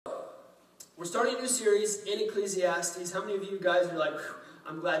We're starting a new series in Ecclesiastes. How many of you guys are like,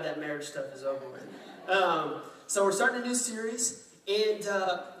 I'm glad that marriage stuff is over with? So we're starting a new series. And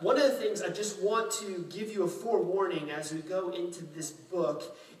one of the things I just want to give you a forewarning as we go into this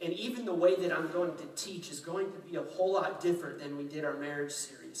book, and even the way that I'm going to teach is going to be a whole lot different than we did our marriage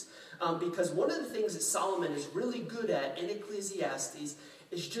series. Because one of the things that Solomon is really good at in Ecclesiastes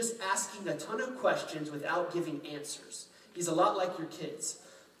is just asking a ton of questions without giving answers. He's a lot like your kids.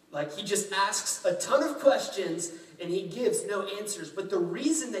 Like, he just asks a ton of questions and he gives no answers. But the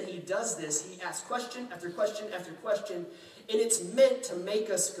reason that he does this, he asks question after question after question, and it's meant to make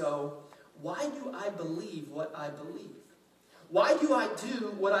us go, why do I believe what I believe? Why do I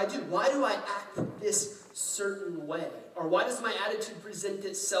do what I do? Why do I act this certain way? Or why does my attitude present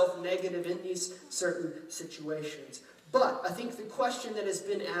itself negative in these certain situations? But I think the question that has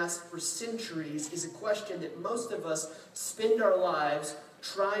been asked for centuries is a question that most of us spend our lives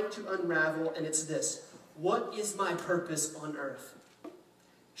trying to unravel, and it's this: what is my purpose on earth?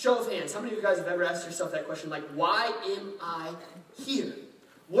 Show of hands, how many of you guys have ever asked yourself that question, like, why am I here?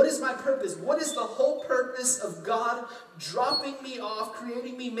 What is my purpose? What is the whole purpose of God dropping me off,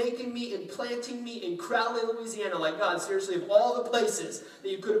 creating me, making me, and planting me in Crowley, Louisiana? Like, God, seriously, of all the places that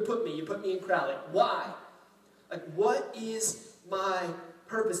you could have put me, you put me in Crowley. Why? Like, what is my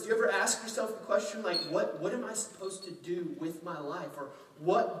purpose? Do you ever ask yourself the question, like, what am I supposed to do with my life? Or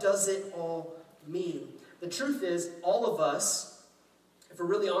what does it all mean? The truth is, all of us, if we're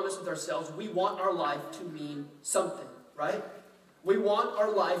really honest with ourselves, we want our life to mean something, right? We want our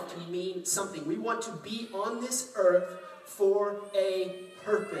life to mean something. We want to be on this earth for a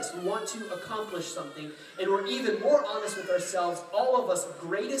purpose. We want to accomplish something. And we're even more honest with ourselves. All of us'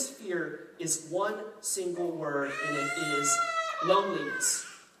 greatest fear is one single word, and it is loneliness.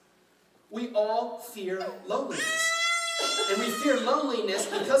 We all fear loneliness. And we fear loneliness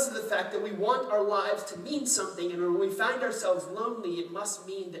because of the fact that we want our lives to mean something. And when we find ourselves lonely, it must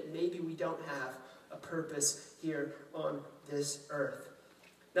mean that maybe we don't have a purpose here on this earth.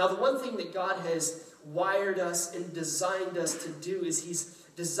 Now, the one thing that God has wired us and designed us to do is He's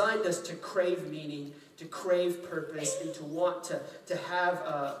designed us to crave meaning, to crave purpose, and to want to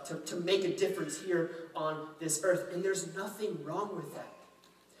have to make a difference here on this earth. And there's nothing wrong with that.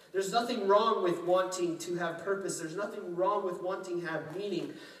 There's nothing wrong with wanting to have purpose. There's nothing wrong with wanting to have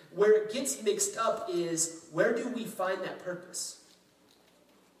meaning. Where it gets mixed up is, where do we find that purpose?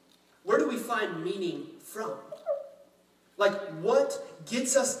 Where do we find meaning from? Like, what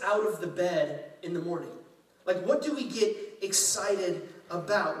gets us out of the bed in the morning? Like, what do we get excited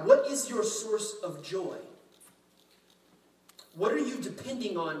about? What is your source of joy? What are you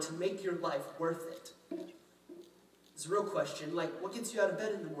depending on to make your life worth it? It's a real question. Like, what gets you out of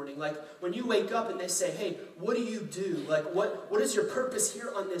bed in the morning? Like, when you wake up and they say, hey, what do you do? Like, what is your purpose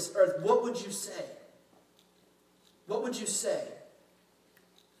here on this earth? What would you say? What would you say?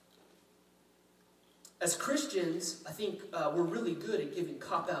 As Christians, I think we're really good at giving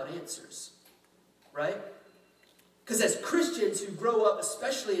cop-out answers, right? Because as Christians who grow up,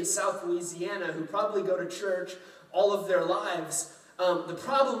 especially in South Louisiana, who probably go to church all of their lives, the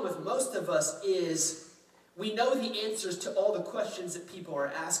problem with most of us is we know the answers to all the questions that people are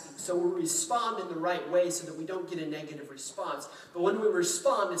asking. So we respond in the right way so that we don't get a negative response. But when we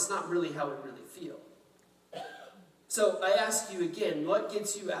respond, it's not really how we really feel. So I ask you again, what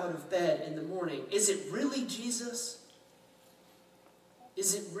gets you out of bed in the morning? Is it really Jesus?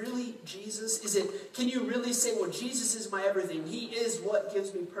 Is it really Jesus? Can you really say, well, Jesus is my everything. He is what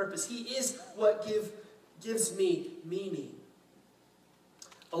gives me purpose. He is what gives me meaning.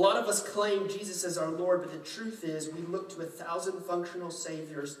 A lot of us claim Jesus as our Lord, but the truth is we look to 1,000 functional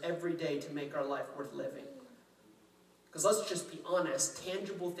saviors every day to make our life worth living. Because let's just be honest,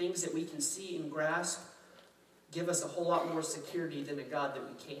 tangible things that we can see and grasp give us a whole lot more security than a God that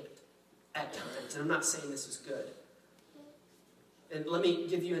we can't at times. And I'm not saying this is good. And let me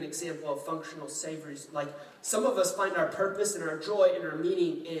give you an example of functional saviors. Like, some of us find our purpose and our joy and our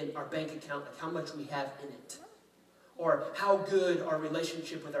meaning in our bank account, like how much we have in it. Or how good our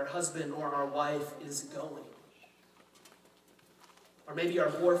relationship with our husband or our wife is going. Or maybe our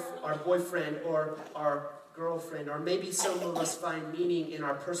boyfriend or our girlfriend. Or maybe some of us find meaning in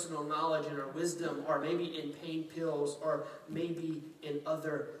our personal knowledge and our wisdom. Or maybe in pain pills. Or maybe in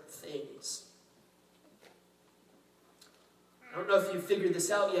other things. I don't know if you've figured this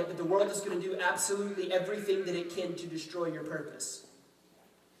out yet, but the world is going to do absolutely everything that it can to destroy your purpose.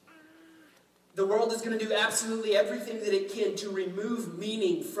 The world is going to do absolutely everything that it can to remove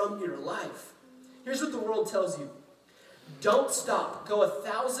meaning from your life. Here's what the world tells you. Don't stop. Go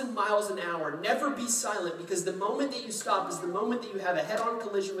 1,000 miles an hour. Never be silent, because the moment that you stop is the moment that you have a head-on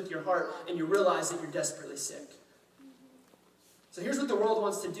collision with your heart and you realize that you're desperately sick. So here's what the world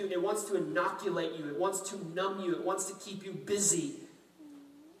wants to do. It wants to inoculate you. It wants to numb you. It wants to keep you busy.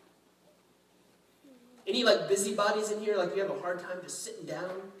 Any busybodies in here? Like you have a hard time just sitting down?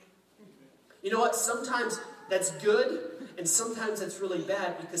 You know what? Sometimes that's good, and sometimes that's really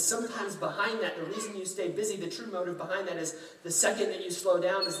bad, because sometimes behind that, the reason you stay busy, the true motive behind that is the second that you slow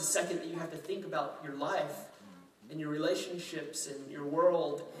down is the second that you have to think about your life and your relationships and your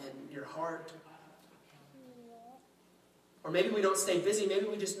world and your heart. Or maybe we don't stay busy, maybe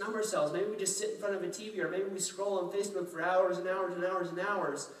we just numb ourselves, maybe we just sit in front of a TV, or maybe we scroll on Facebook for hours and hours and hours and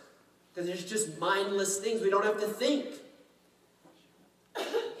hours, because there's just mindless things. We don't have to think.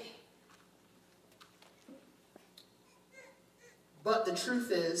 But the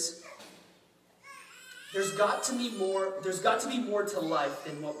truth is, there's got to be more to life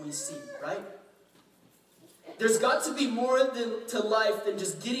than what we see, right? There's got to be more to life than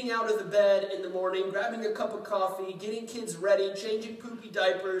just getting out of the bed in the morning, grabbing a cup of coffee, getting kids ready, changing poopy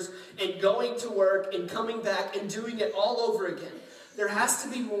diapers, and going to work and coming back and doing it all over again. There has to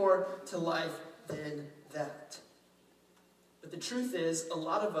be more to life than that. But the truth is, a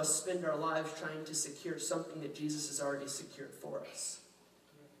lot of us spend our lives trying to secure something that Jesus has already secured for us.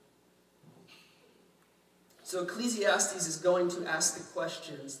 So Ecclesiastes is going to ask the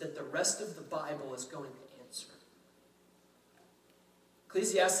questions that the rest of the Bible is going to answer.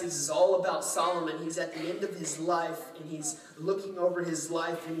 Ecclesiastes is all about Solomon. He's at the end of his life, and he's looking over his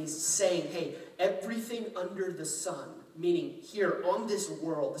life, and he's saying, hey, everything under the sun, meaning here on this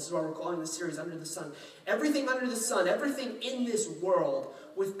world, this is why we're calling this series Under the Sun, everything under the sun, everything in this world,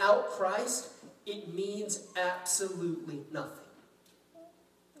 without Christ, it means absolutely nothing.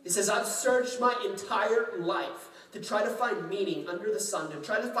 He says, I've searched my entire life to try to find meaning under the sun, to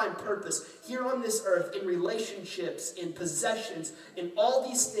try to find purpose here on this earth, in relationships, in possessions, in all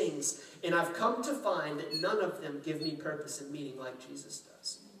these things, and I've come to find that none of them give me purpose and meaning like Jesus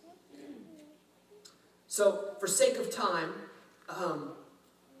does. So, for sake of time, I'm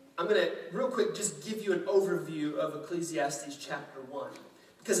going to real quick just give you an overview of Ecclesiastes chapter 1.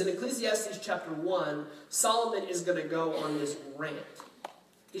 Because in Ecclesiastes chapter 1, Solomon is going to go on this rant.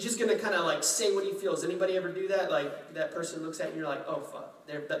 He's just going to kind of say what he feels. Anybody ever do that? Like that person looks at you and you're like, oh fuck,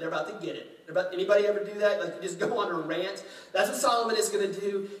 they're about to get it. Anybody ever do that? Like you just go on a rant? That's what Solomon is going to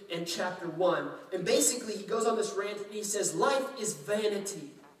do in chapter 1. And basically he goes on this rant and he says, life is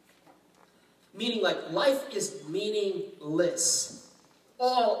vanity. Meaning life is meaningless.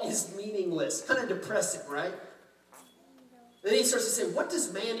 All is meaningless. Kind of depressing, right? Then he starts to say, what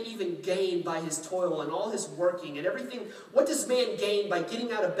does man even gain by his toil and all his working and everything? What does man gain by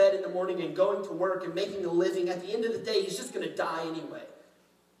getting out of bed in the morning and going to work and making a living? At the end of the day, he's just going to die anyway.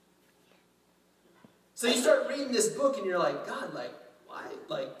 So you start reading this book and you're like, God,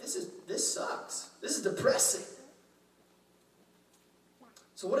 why? This sucks. This is depressing.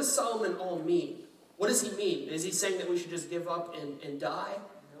 So what does Solomon all mean? What does he mean? Is he saying that we should just give up and die?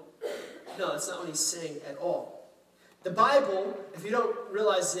 No, that's not what he's saying at all. The Bible, if you don't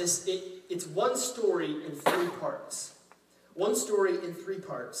realize this, it's one story in 3 parts. One story in 3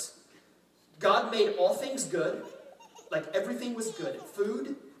 parts. God made all things good, everything was good.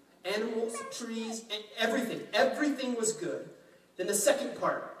 Food, animals, trees, everything. Everything was good. Then the second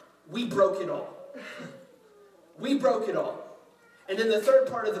part, we broke it all. We broke it all. And then the third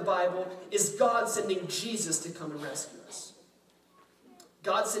part of the Bible is God sending Jesus to come and rescue us.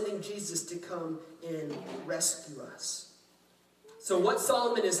 God sending Jesus to come and rescue us. So what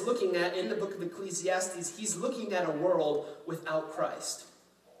Solomon is looking at in the book of Ecclesiastes, he's looking at a world without Christ.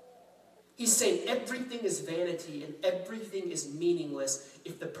 He's saying everything is vanity and everything is meaningless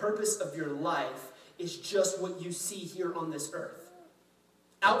if the purpose of your life is just what you see here on this earth.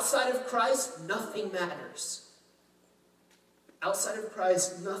 Outside of Christ, nothing matters. Outside of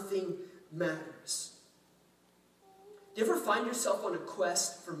Christ, nothing matters. Do you ever find yourself on a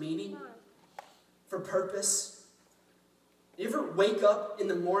quest for meaning? For purpose? Do you ever wake up in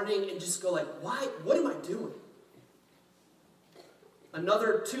the morning and just go why? What am I doing?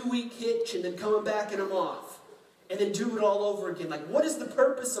 Another 2-week hitch and then coming back and I'm off. And then do it all over again. What is the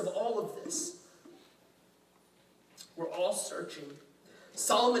purpose of all of this? We're all searching.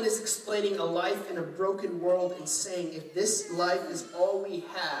 Solomon is explaining a life in a broken world and saying, if this life is all we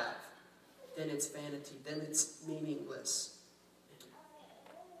have, then it's vanity, then it's meaningless.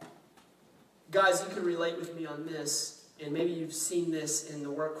 Guys, you can relate with me on this, and maybe you've seen this in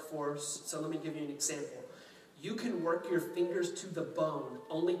the workforce, so let me give you an example. You can work your fingers to the bone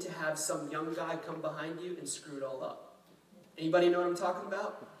only to have some young guy come behind you and screw it all up. Anybody know what I'm talking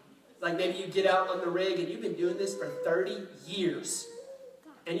about? Like maybe you get out on the rig and you've been doing this for 30 years.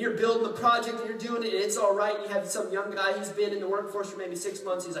 And you're building the project and you're doing it and it's all right. And you have some young guy, he's been in the workforce for maybe 6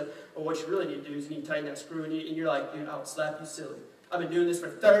 months. He's like, well, what you really need to do is you need to tighten that screw. And you're like, dude, I'll slap you silly. I've been doing this for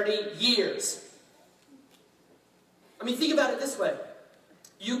 30 years. I mean, think about it this way.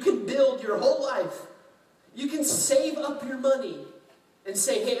 You can build your whole life. You can save up your money and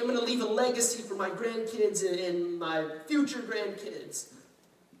say, hey, I'm going to leave a legacy for my grandkids and my future grandkids.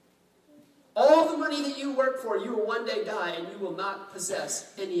 All the money that you work for, you will one day die and you will not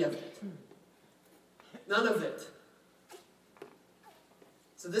possess any of it. None of it.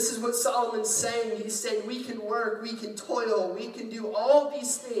 So this is what Solomon's saying. He's saying we can work, we can toil, we can do all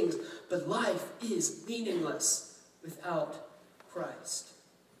these things, but life is meaningless without Christ.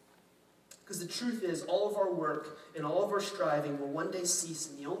 Because the truth is, all of our work and all of our striving will one day cease,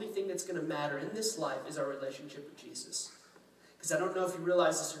 and the only thing that's going to matter in this life is our relationship with Jesus. Because I don't know if you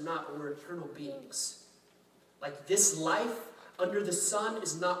realize this or not, but we're eternal beings. Like this life under the sun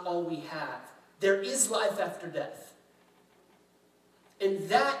is not all we have. There is life after death. And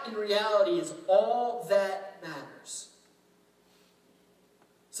that, in reality, is all that matters.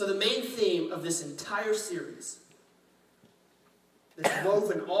 So the main theme of this entire series that's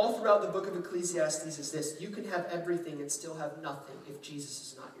woven all throughout the book of Ecclesiastes is this: you can have everything and still have nothing if Jesus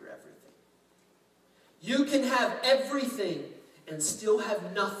is not your everything. You can have everything and still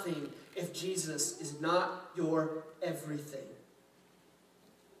have nothing if Jesus is not your everything.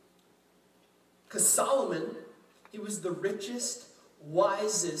 Because Solomon, he was the richest,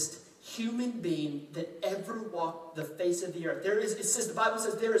 wisest human being that ever walked the face of the earth. The Bible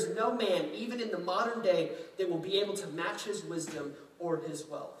says there is no man, even in the modern day, that will be able to match his wisdom or his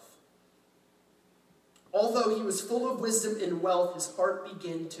wealth. Although he was full of wisdom and wealth, his heart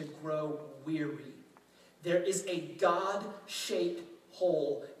began to grow weary. There is a God-shaped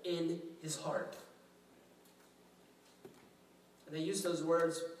hole in his heart. And they use those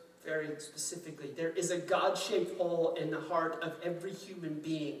words very specifically. There is a God-shaped hole in the heart of every human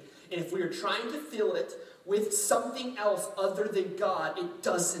being. And if we are trying to fill it with something else other than God, it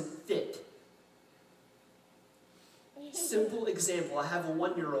doesn't fit. Simple example. I have a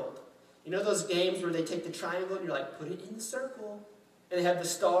 1-year-old. You know those games where they take the triangle and you're like, put it in the circle. And they have the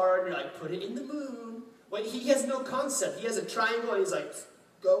star and you're like, put it in the moon. Well, he has no concept. He has a triangle and he's like,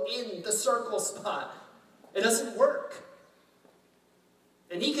 go in the circle spot. It doesn't work.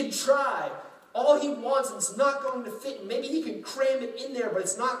 And he can try all he wants and it's not going to fit. And maybe he can cram it in there, but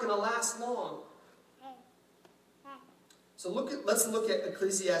it's not going to last long. So let's look at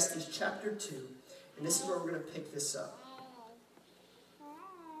Ecclesiastes chapter 2. And this is where we're going to pick this up.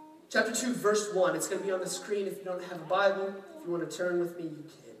 Chapter 2, verse 1. It's going to be on the screen if you don't have a Bible. If you want to turn with me, you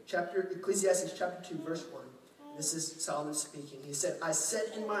can. Ecclesiastes chapter 2, verse 1. This is Solomon speaking. He said, I said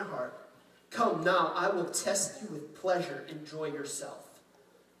in my heart, come now, I will test you with pleasure. Enjoy yourself.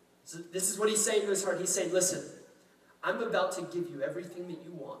 So this is what he's saying to his heart. He's saying, listen, I'm about to give you everything that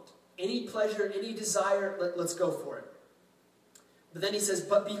you want. Any pleasure, any desire, let's go for it. But then he says,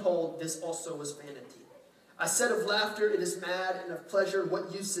 but behold, this also was vanity. I said of laughter, it is mad, and of pleasure,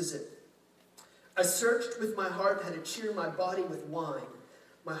 what use is it? I searched with my heart how to cheer my body with wine.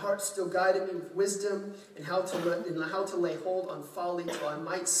 My heart still guided me with wisdom and how to lay hold on folly till I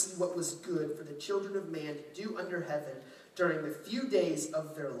might see what was good for the children of man to do under heaven during the few days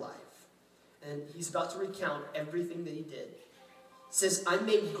of their life. And he's about to recount everything that he did. It says, I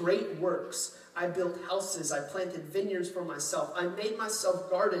made great works. I built houses. I planted vineyards for myself. I made myself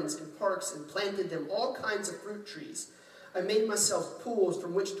gardens and parks and planted them all kinds of fruit trees. I made myself pools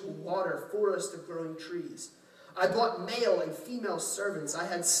from which to water forests of growing trees. I bought male and female servants. I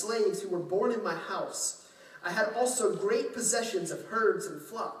had slaves who were born in my house. I had also great possessions of herds and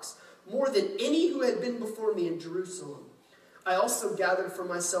flocks, more than any who had been before me in Jerusalem. I also gathered for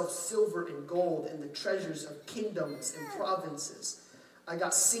myself silver and gold and the treasures of kingdoms and provinces. I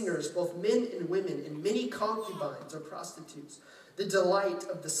got singers, both men and women, and many concubines or prostitutes, the delight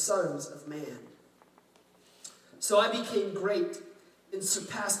of the sons of man. So I became great and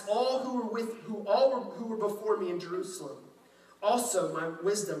surpassed all who were before me in Jerusalem. Also my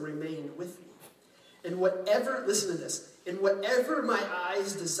wisdom remained with me. And whatever, listen to this, and whatever my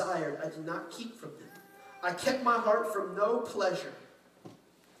eyes desired, I did not keep from them. I kept my heart from no pleasure.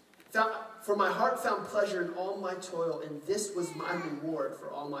 For my heart found pleasure in all my toil, and this was my reward for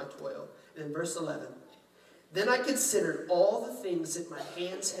all my toil. And in verse 11, then I considered all the things that my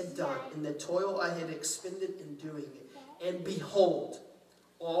hands had done, and the toil I had expended in doing it. And behold,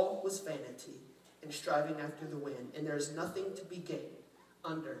 all was vanity and striving after the wind, and there is nothing to be gained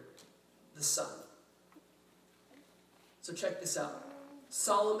under the sun. So check this out.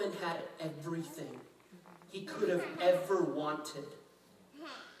 Solomon had everything he could have ever wanted.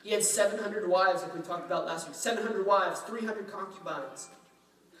 He had 700 wives, like we talked about last week. 700 wives, 300 concubines.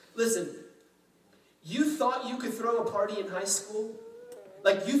 Listen, you thought you could throw a party in high school?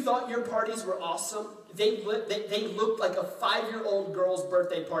 Like you thought your parties were awesome? They looked like a 5-year-old girl's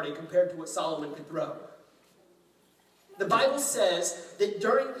birthday party compared to what Solomon could throw. The Bible says that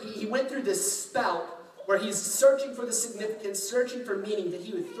he went through this spout where he's searching for the significance, searching for meaning, that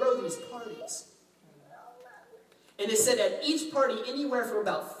he would throw these parties. And it said at each party, anywhere from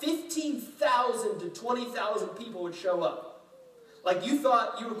about 15,000 to 20,000 people would show up. Like you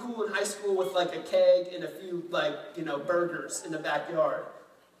thought you were cool in high school with like a keg and a few burgers in the backyard.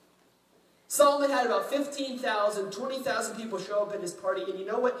 Solomon had about 15,000, 20,000 people show up at his party. And you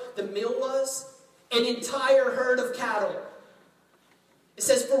know what the meal was? An entire herd of cattle. It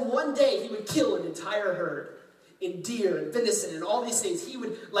says for one day he would kill an entire herd. In deer and venison and all these things. He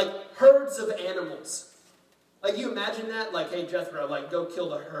would, like, herds of animals. Like, you imagine that? Like, hey, Jethro, like, go kill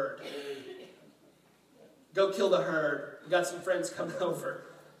the herd. Go kill the herd. We got some friends coming over.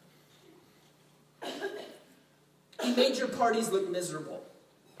 He made your parties look miserable.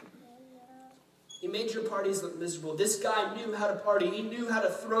 He made your parties look miserable. This guy knew how to party. He knew how to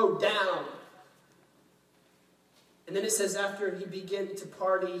throw down. And then it says after he began to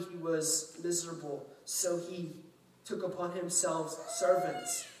party, he was miserable. So he took upon himself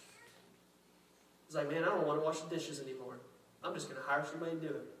servants. He's like, man, I don't want to wash the dishes anymore. I'm just going to hire somebody to do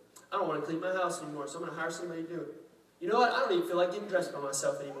it. I don't want to clean my house anymore, so I'm going to hire somebody to do it. You know what? I don't even feel like getting dressed by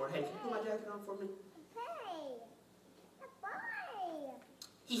myself anymore. Hey, can you put my jacket on for me?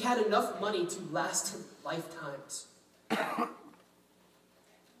 He had enough money to last him lifetimes.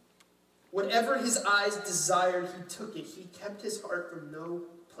 Whatever his eyes desired, he took it. He kept his heart from no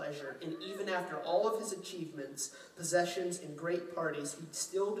pleasure. And even after all of his achievements, possessions, and great parties, he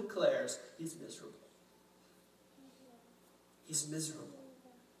still declares he's miserable. He's miserable.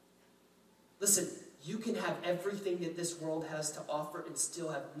 Listen, you can have everything that this world has to offer and still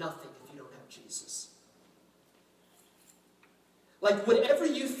have nothing if you don't have Jesus. Like whatever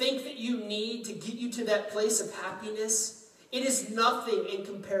you think that you need to get you to that place of happiness, it is nothing in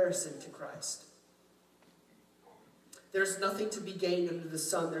comparison to Christ. There's nothing to be gained under the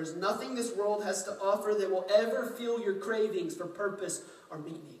sun. There's nothing this world has to offer that will ever fill your cravings for purpose or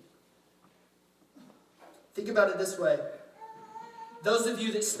meaning. Think about it this way. Those of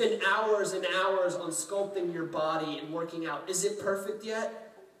you that spend hours and hours on sculpting your body and working out, is it perfect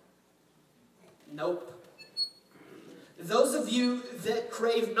yet? Nope. Those of you that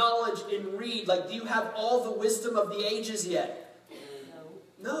crave knowledge and read, like, do you have all the wisdom of the ages yet?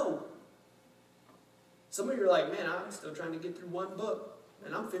 No. Some of you are like, man, I'm still trying to get through one book,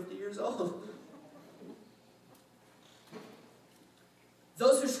 and I'm 50 years old.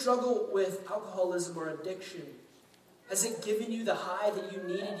 Those who struggle with alcoholism or addiction, has it given you the high that you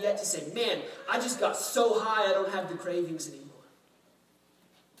needed yet to say, man, I just got so high I don't have the cravings anymore?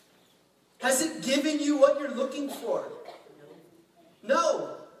 Has it given you what you're looking for?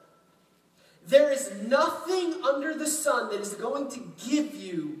 No. There is nothing under the sun that is going to give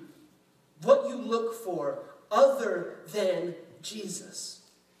you what you look for other than Jesus.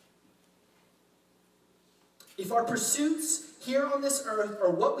 If our pursuits here on this earth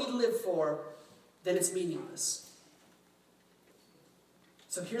are what we live for, then it's meaningless.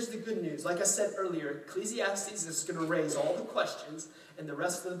 So here's the good news. Like I said earlier, Ecclesiastes is going to raise all the questions, and the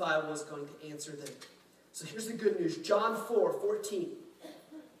rest of the Bible is going to answer them. So here's the good news. John 4:14.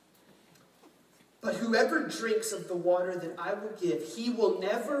 But whoever drinks of the water that I will give, he will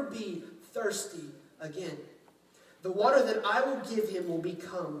never be thirsty again. The water that I will give him will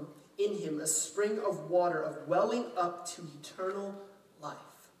become in him a spring of water of welling up to eternal life.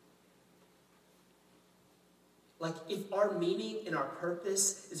 Like if our meaning and our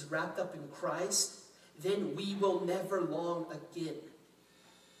purpose is wrapped up in Christ, then we will never long again.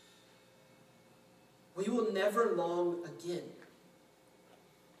 We will never long again.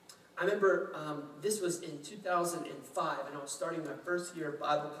 I remember this was in 2005, and I was starting my first year of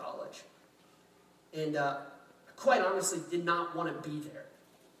Bible college. And quite honestly, did not want to be there.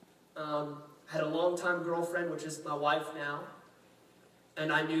 I had a longtime girlfriend, which is my wife now.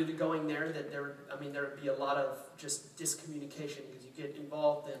 And I knew that going there that there would be a lot of just discommunication because you get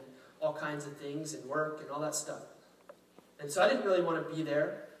involved in all kinds of things and work and all that stuff. And so I didn't really want to be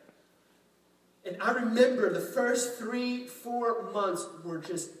there. And I remember the first 3-4 months were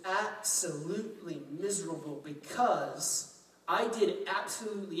just absolutely miserable because I did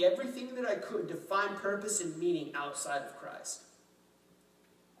absolutely everything that I could to find purpose and meaning outside of Christ.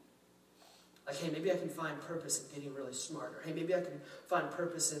 Like, hey, maybe I can find purpose in getting really smart. Or, hey, maybe I can find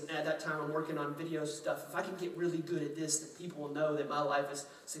purpose in, at that time I'm working on video stuff. If I can get really good at this, then people will know that my life is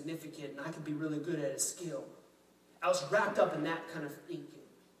significant and I can be really good at a skill. I was wrapped up in that kind of thinking.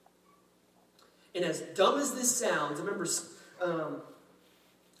 And as dumb as this sounds, I remember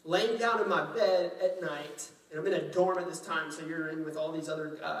laying down in my bed at night, and I'm in a dorm at this time, so you're in with all these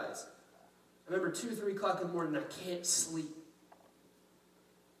other guys. I remember 2 or 3 o'clock in the morning, I can't sleep.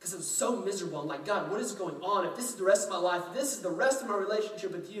 Because I was so miserable. I'm like, God, what is going on? If this is the rest of my life, if this is the rest of my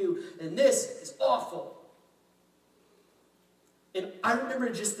relationship with you, then this is awful. And I remember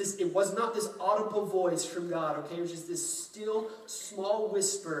just this, it was not this audible voice from God, okay? It was just this still, small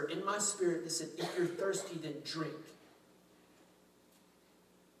whisper in my spirit that said, if you're thirsty, then drink.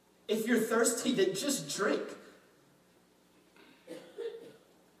 If you're thirsty, then just drink.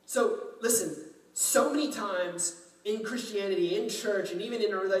 So, listen, so many times in Christianity, in church, and even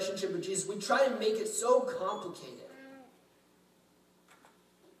in our relationship with Jesus, we try to make it so complicated.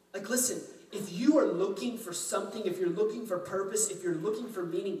 Like, listen, if you are looking for something, if you're looking for purpose, if you're looking for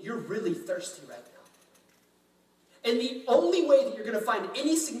meaning, you're really thirsty right now. And the only way that you're going to find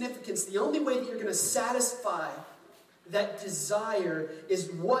any significance, the only way that you're going to satisfy that desire is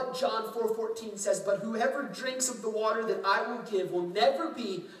what John 4:14 says, but whoever drinks of the water that I will give will never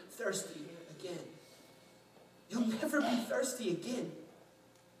be thirsty again. You'll never be thirsty again.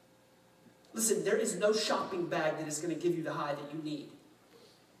 Listen, there is no shopping bag that is going to give you the high that you need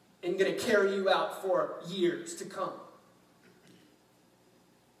and going to carry you out for years to come.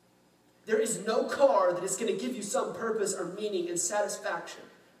 There is no car that is going to give you some purpose or meaning and satisfaction.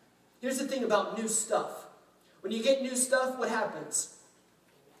 Here's the thing about new stuff. When you get new stuff, what happens?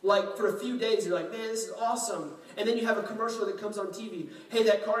 Like, for a few days, you're like, man, this is awesome. And then you have a commercial that comes on TV. Hey,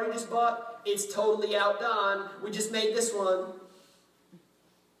 that car you just bought, it's totally outdone. We just made this one.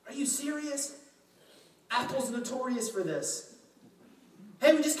 Are you serious? Apple's notorious for this.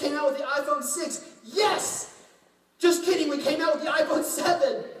 Hey, we just came out with the iPhone 6. Yes! Just kidding, we came out with the iPhone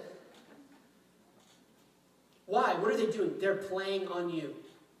 7. Why? What are they doing? They're playing on you.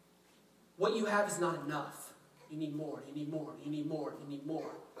 What you have is not enough. You need more, you need more, you need more, you need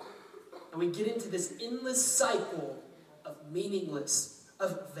more. And we get into this endless cycle of meaningless,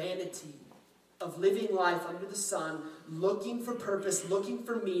 of vanity, of living life under the sun, looking for purpose, looking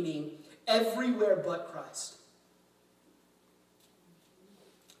for meaning, everywhere but Christ.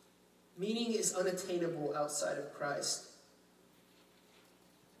 Meaning is unattainable outside of Christ.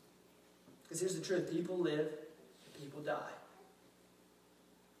 Because here's the truth. People live, people die.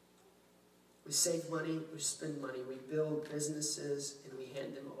 We save money, we spend money, we build businesses, and we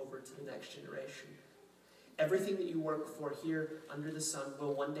hand them over to the next generation. Everything that you work for here under the sun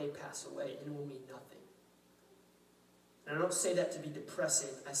will one day pass away and will mean nothing. And I don't say that to be depressing.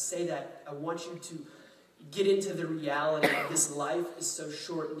 I say that I want you to get into the reality of this life is so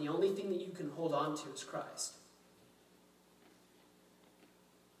short, and the only thing that you can hold on to is Christ.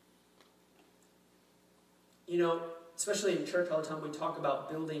 You know, especially in church all the time, we talk about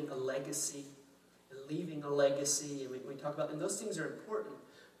building a legacy and leaving a legacy, and we talk about, and those things are important.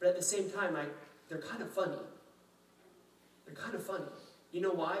 But at the same time, they're kind of funny. They're kind of funny. You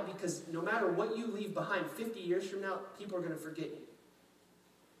know why? Because no matter what you leave behind 50 years from now, people are going to forget you.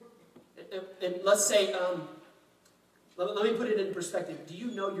 And let's say, let me put it in perspective. Do you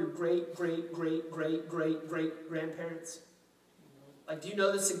know your great-great-great-great-great-great-grandparents? Like, do you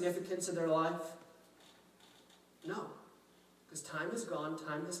know the significance of their life? No. Because time is gone,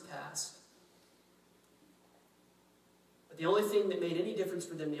 time has passed. But the only thing that made any difference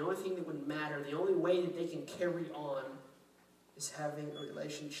for them, the only thing that would matter, the only way that they can carry on is having a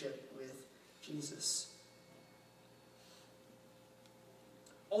relationship with Jesus.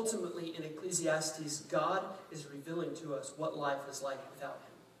 Ultimately, in Ecclesiastes, God is revealing to us what life is like without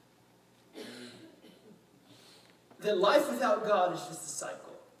Him. That life without God is just a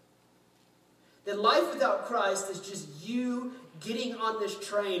cycle. That life without Christ is just you getting on this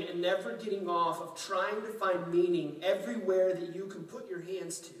train and never getting off of trying to find meaning everywhere that you can put your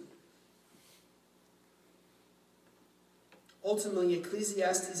hands to. Ultimately,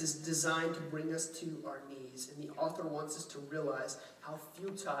 Ecclesiastes is designed to bring us to our knees, and the author wants us to realize how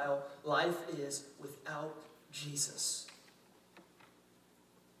futile life is without Jesus.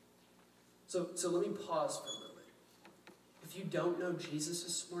 So let me pause for a moment. If you don't know Jesus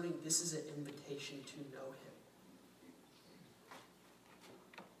this morning, this is an invitation to know Him.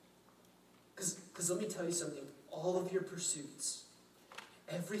 Because let me tell you something. All of your pursuits,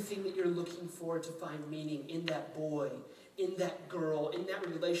 everything that you're looking for to find meaning in that boy, in that girl, in that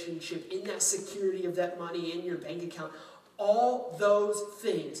relationship, in that security of that money in your bank account, all those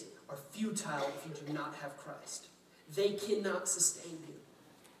things are futile if you do not have Christ. They cannot sustain you.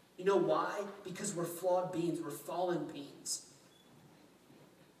 You know why? Because we're flawed beings. We're fallen beings.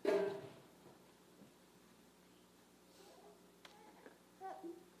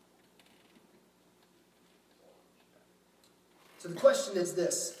 So the question is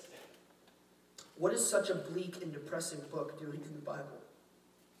this. What is such a bleak and depressing book doing in the Bible?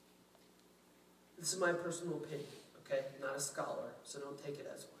 This is my personal opinion, okay? I'm not a scholar, so don't take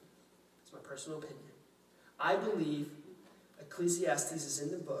it as one. It's my personal opinion. I believe Ecclesiastes is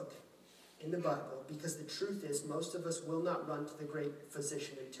in the book, in the Bible, because the truth is most of us will not run to the great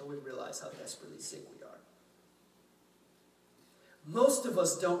physician until we realize how desperately sick we are. Most of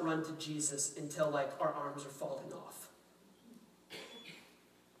us don't run to Jesus until our arms are falling off.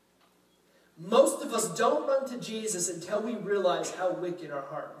 Most of us don't run to Jesus until we realize how wicked our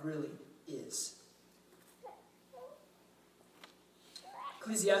heart really is.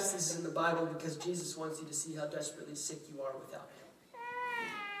 Ecclesiastes is in the Bible because Jesus wants you to see how desperately sick you are without him.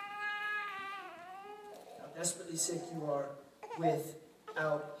 How desperately sick you are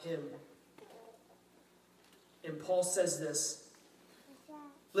without him. And Paul says this.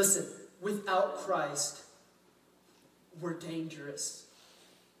 Listen, without Christ, we're dangerous.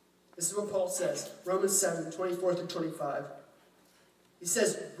 This is what Paul says. Romans 7, 24 through 25. He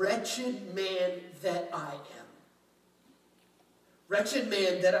says, wretched man that I am. Wretched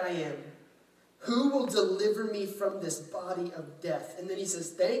man that I am. Who will deliver me from this body of death? And then he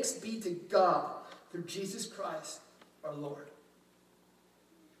says, thanks be to God through Jesus Christ our Lord.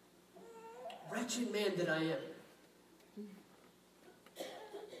 Wretched man that I am.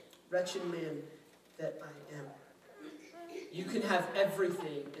 Wretched man that I am. You can have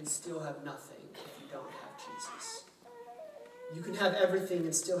everything and still have nothing if you don't have Jesus. You can have everything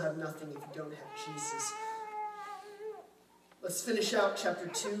and still have nothing if you don't have Jesus. Let's finish out chapter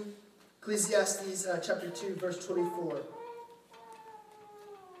 2. Ecclesiastes chapter 2, verse 24.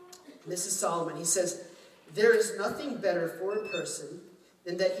 This is Solomon. He says, there is nothing better for a person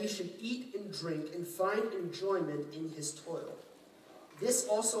than that he should eat and drink and find enjoyment in his toil. This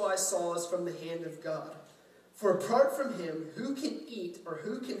also I saw is from the hand of God. For apart from him, who can eat or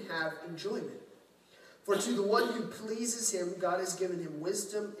who can have enjoyment? For to the one who pleases him, God has given him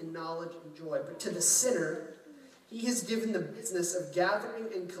wisdom and knowledge and joy. But to the sinner, he has given the business of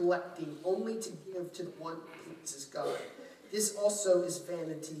gathering and collecting only to give to the one who pleases God. This also is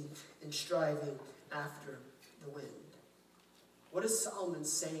vanity and striving after the wind. What is Solomon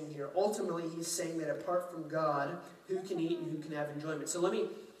saying here? Ultimately, he's saying that apart from God, who can eat and who can have enjoyment? So let me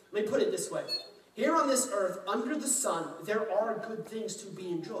put it this way. Here on this earth, under the sun, there are good things to be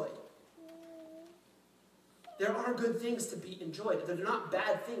enjoyed. There are good things to be enjoyed. They're not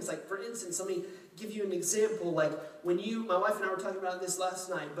bad things. Like, for instance, let me give you an example. Like, when my wife and I were talking about this last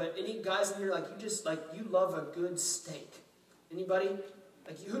night, but any guys in here, you love a good steak? Anybody?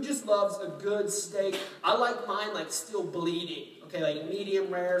 Who just loves a good steak? I like mine, still bleeding. Okay, medium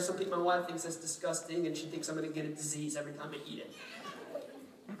rare. My wife thinks that's disgusting, and she thinks I'm going to get a disease every time I eat it.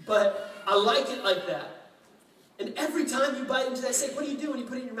 But I like it like that. And every time you bite into that steak, what do you do when you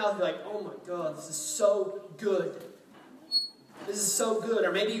put it in your mouth? You're like, oh my God, this is so good. This is so good.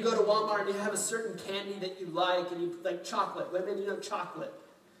 Or maybe you go to Walmart and you have a certain candy that you like, and you like chocolate. Women, chocolate.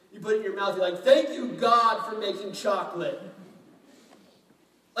 You put it in your mouth, you're like, thank you, God, for making chocolate.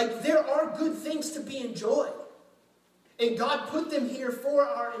 There are good things to be enjoyed. And God put them here for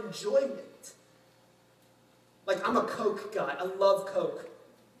our enjoyment. I'm a Coke guy. I love Coke.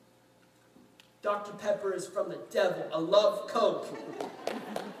 Dr. Pepper is from the devil. I love Coke.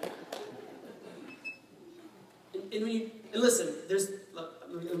 And listen,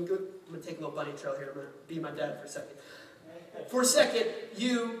 I'm going to take a little bunny trail here. I'm going to be my dad for a second. For a second,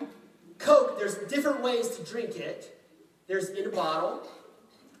 Coke, there's different ways to drink it. There's in a bottle,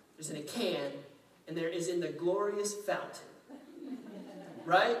 there's in a can, and there is in the glorious fountain.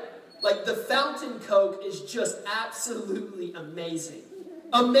 Right? The fountain Coke is just absolutely amazing.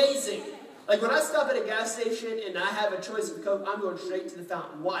 Amazing. When I stop at a gas station and I have a choice of Coke, I'm going straight to the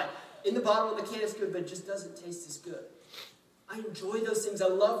fountain. Why? In the bottle and the can is good, but it just doesn't taste as good. I enjoy those things. I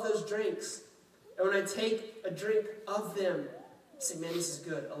love those drinks. And when I take a drink of them, I say, man, this is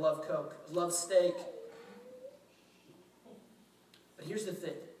good. I love Coke. I love steak. But here's the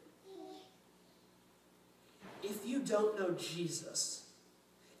thing. If you don't know Jesus,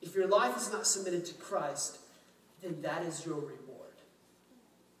 if your life is not submitted to Christ, then that is your reward.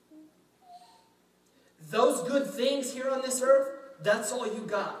 Those good things here on this earth, that's all you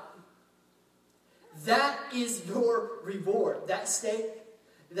got. That is your reward. That steak,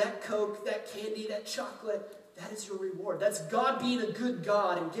 that Coke, that candy, that chocolate, that is your reward. That's God being a good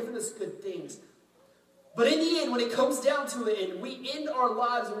God and giving us good things. But in the end, when it comes down to it, and we end our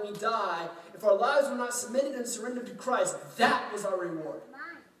lives when we die, if our lives were not submitted and surrendered to Christ, that was our reward.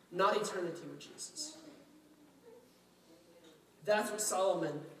 Not eternity with Jesus. That's what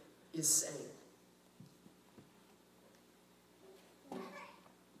Solomon is saying.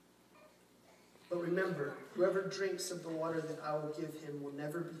 But remember, whoever drinks of the water that I will give him will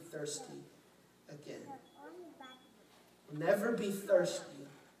never be thirsty again. Will never be thirsty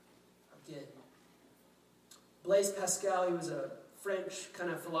again. Blaise Pascal, he was a French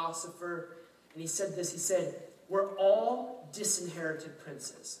kind of philosopher, and he said this. He said, we're all disinherited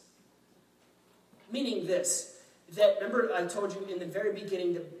princes. Meaning this, that remember I told you in the very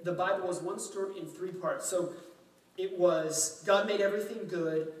beginning that the Bible was one story in 3 parts. So it was God made everything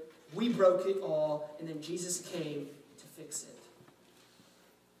good, we broke it all, and then Jesus came to fix it.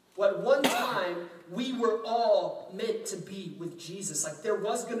 Well, at one time, we were all meant to be with Jesus. Like there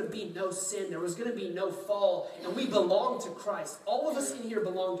was going to be no sin. There was going to be no fall. And we belong to Christ. All of us in here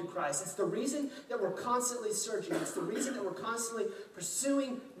belong to Christ. It's the reason that we're constantly searching. It's the reason that we're constantly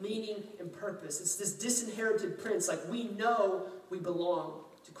pursuing meaning and purpose. It's this disinherited prince. Like we know we belong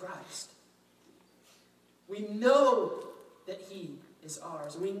to Christ. We know that he is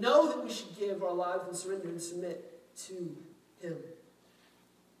ours. And we know that we should give our lives and surrender and submit to him.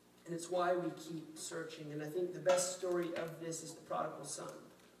 And it's why we keep searching. And I think the best story of this is the prodigal son.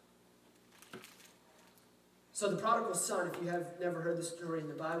 So the prodigal son, if you have never heard the story in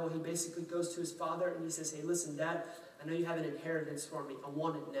the Bible, he basically goes to his father and he says, hey, listen, Dad, I know you have an inheritance for me. I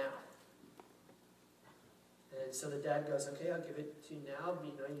want it now. And so the dad goes, okay, I'll give it to you now.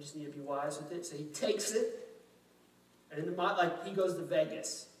 You just need to be wise with it. So he takes it. And he goes to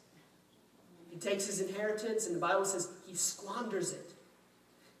Vegas. He takes his inheritance, and the Bible says he squanders it.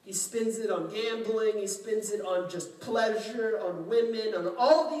 He spends it on gambling. He spends it on just pleasure, on women, on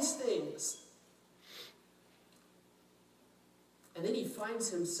all these things. And then he finds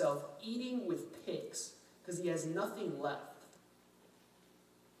himself eating with pigs because he has nothing left.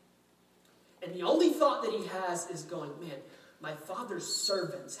 And the only thought that he has is going, man, my father's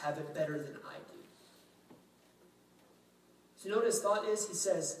servants have it better than I do. So you know what his thought is? He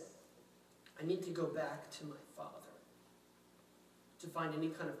says, I need to go back to my father to find any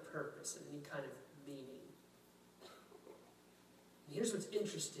kind of purpose and any kind of meaning. And here's what's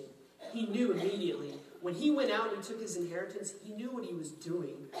interesting. He knew immediately. When he went out and he took his inheritance, he knew what he was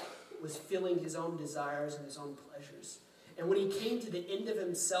doing was filling his own desires and his own pleasures. And when he came to the end of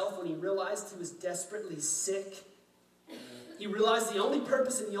himself, when he realized he was desperately sick, he realized the only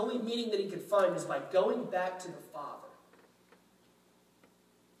purpose and the only meaning that he could find is by going back to the Father.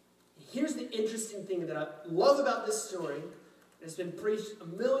 Here's the interesting thing that I love about this story. It's been preached a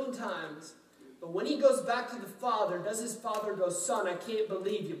million times. But when he goes back to the Father, does his Father go, son, I can't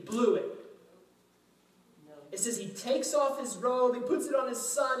believe you blew it. No. It says he takes off his robe, he puts it on his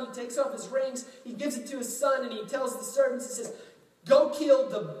son, he takes off his rings, he gives it to his son, and he tells the servants, he says, go kill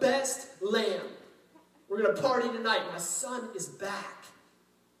the best lamb. We're going to party tonight. My son is back.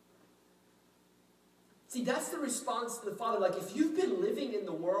 See, that's the response to the Father. Like, if you've been living in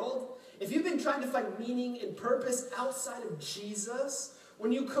the world, if you've been trying to find meaning and purpose outside of Jesus,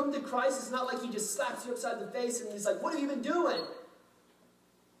 when you come to Christ, it's not like he just slaps you upside the face and he's like, what have you been doing?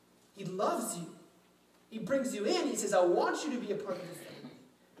 He loves you. He brings you in. He says, I want you to be a part of the family.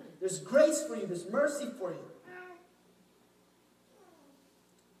 There's grace for you. There's mercy for you.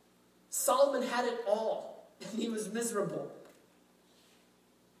 Solomon had it all, and he was miserable.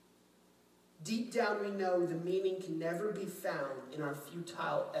 Deep down we know the meaning can never be found in our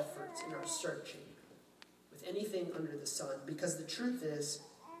futile efforts, in our searching with anything under the sun. Because the truth is,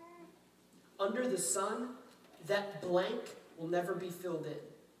 under the sun, that blank will never be filled in.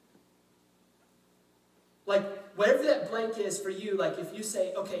 Like, whatever that blank is for you, like if you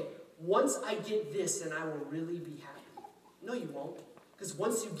say, okay, once I get this, then I will really be happy. No, you won't. Because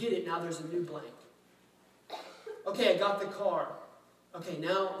once you get it, now there's a new blank. Okay, I got the car. Okay,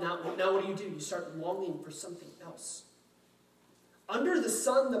 now what do? You start longing for something else. Under the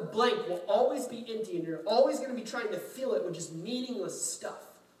sun, the blank will always be empty, and you're always going to be trying to fill it with just meaningless stuff.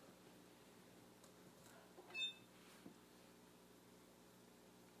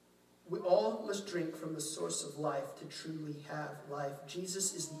 We all must drink from the source of life to truly have life.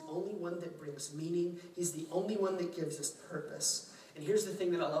 Jesus is the only one that brings meaning. He's the only one that gives us purpose. And here's the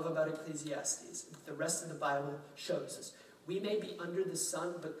thing that I love about Ecclesiastes. The rest of the Bible shows us. We may be under the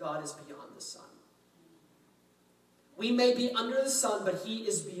sun, but God is beyond the sun. We may be under the sun, but he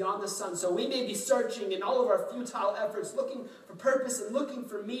is beyond the sun. So we may be searching in all of our futile efforts, looking for purpose and looking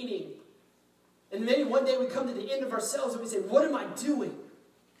for meaning. And maybe one day we come to the end of ourselves and we say, what am I doing?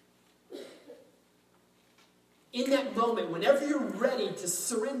 In that moment, whenever you're ready to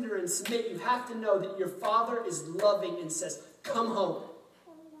surrender and submit, you have to know that your Father is loving and says, come home.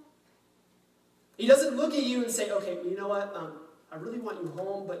 He doesn't look at you and say, okay, you know what? I really want you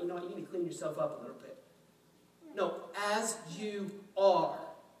home, but you know what? You need to clean yourself up a little bit. No, as you are,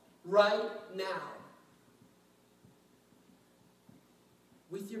 right now.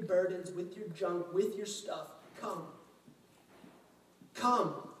 With your burdens, with your junk, with your stuff, come.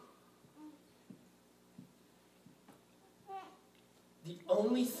 Come. The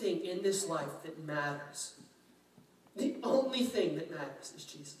only thing in this life that matters, the only thing that matters is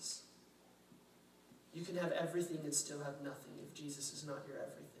Jesus. You can have everything and still have nothing if Jesus is not your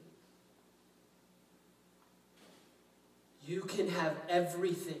everything. You can have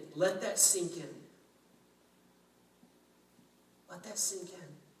everything. Let that sink in. Let that sink in.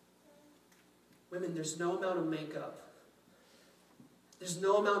 Women, there's no amount of makeup. There's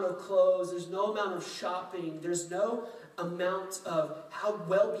no amount of clothes. There's no amount of shopping. There's no amount of how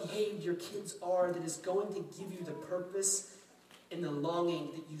well-behaved your kids are that is going to give you the purpose and the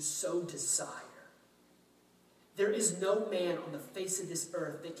longing that you so desire. There is no man on the face of this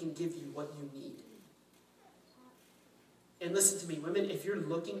earth that can give you what you need. And listen to me, women, if you're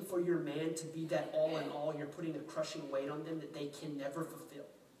looking for your man to be that all in all, you're putting a crushing weight on them that they can never fulfill.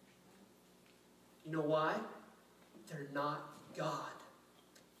 You know why? They're not God.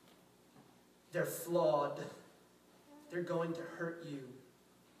 They're flawed. They're going to hurt you.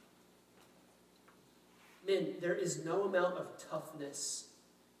 Men, there is no amount of toughness.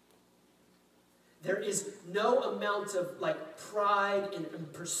 There is no amount of pride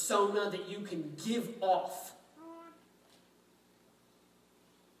and persona that you can give off.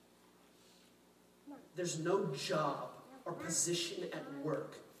 There's no job or position at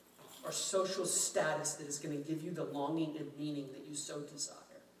work or social status that is going to give you the longing and meaning that you so desire.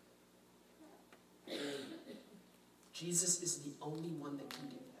 Jesus is the only one that can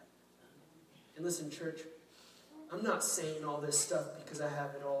do that. And listen, church, I'm not saying all this stuff because I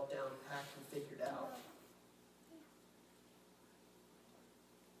have it all down packed and figured out.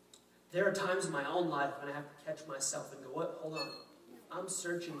 There are times in my own life when I have to catch myself and go, what? Hold on. I'm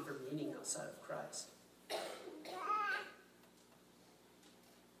searching for meaning outside of Christ.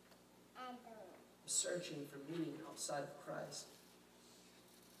 I'm searching for meaning outside of Christ.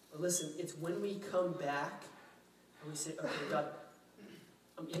 But listen, it's when we come back and we say, okay, God,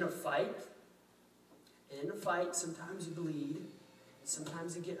 I'm in a fight. And in a fight, sometimes you bleed. And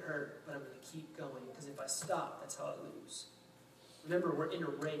sometimes you get hurt. But I'm going to keep going. Because if I stop, that's how I lose. Remember, we're in a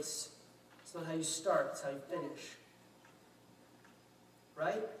race. It's not how you start. It's how you finish.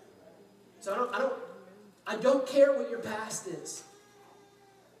 Right? So I don't care what your past is.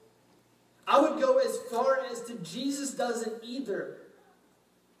 I would go as far as to Jesus doesn't either.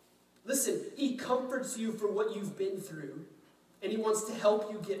 Listen, he comforts you for what you've been through, and he wants to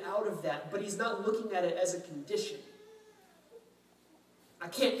help you get out of that, but he's not looking at it as a condition. I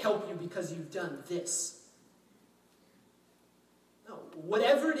can't help you because you've done this. No,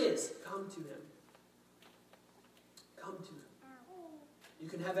 whatever it is, come to him. Come to him. You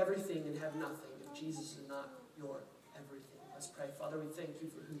can have everything and have nothing if Jesus is not your everything. Let's pray. Father, we thank you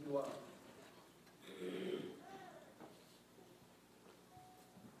for who you are.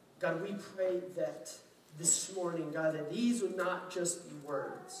 God, we pray that this morning, God, that these would not just be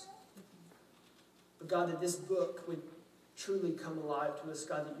words, but God, that this book would truly come alive to us.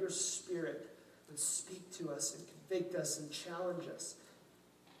 God, that your Spirit would speak to us and convict us and challenge us.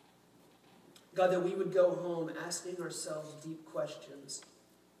 God, that we would go home asking ourselves deep questions.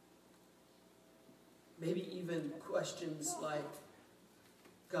 Maybe even questions like,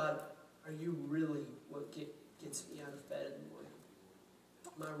 God, are you really what gets me out of bed in the morning?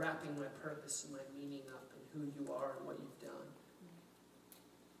 Am I wrapping my purpose and my meaning up in who you are and what you've done?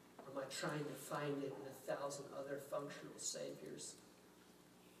 Or am I trying to find it in 1,000 other functional saviors?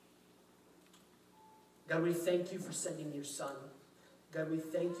 God, we thank you for sending your Son. God, we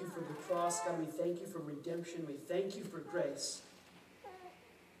thank you for the cross. God, we thank you for redemption. We thank you for grace.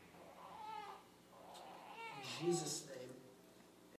 In Jesus' name.